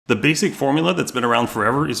The basic formula that's been around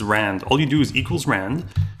forever is RAND. All you do is equals RAND,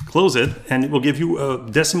 close it, and it will give you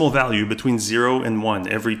a decimal value between 0 and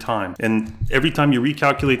 1 every time. And every time you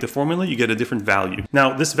recalculate the formula, you get a different value.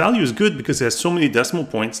 Now, this value is good because it has so many decimal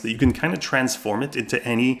points that you can kind of transform it into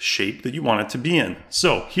any shape that you want it to be in.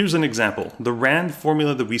 So here's an example. The RAND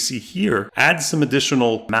formula that we see here adds some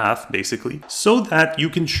additional math, basically, so that you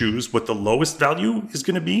can choose what the lowest value is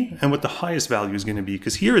going to be and what the highest value is going to be.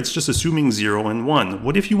 Because here it's just assuming 0 and 1.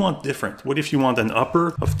 What if you want different? What if you want an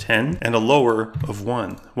upper of 10 and a lower of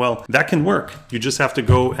 1? Well, that can work. You just have to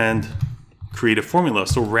go and create a formula.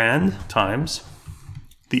 So RAND times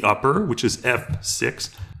the upper, which is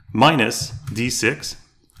F6, minus D6,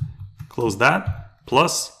 close that,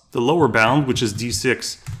 plus the lower bound, which is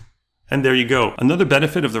D6. And there you go. Another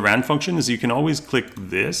benefit of the RAND function is you can always click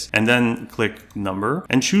this and then click number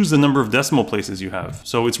and choose the number of decimal places you have.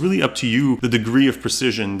 So it's really up to you, the degree of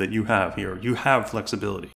precision that you have here. You have flexibility.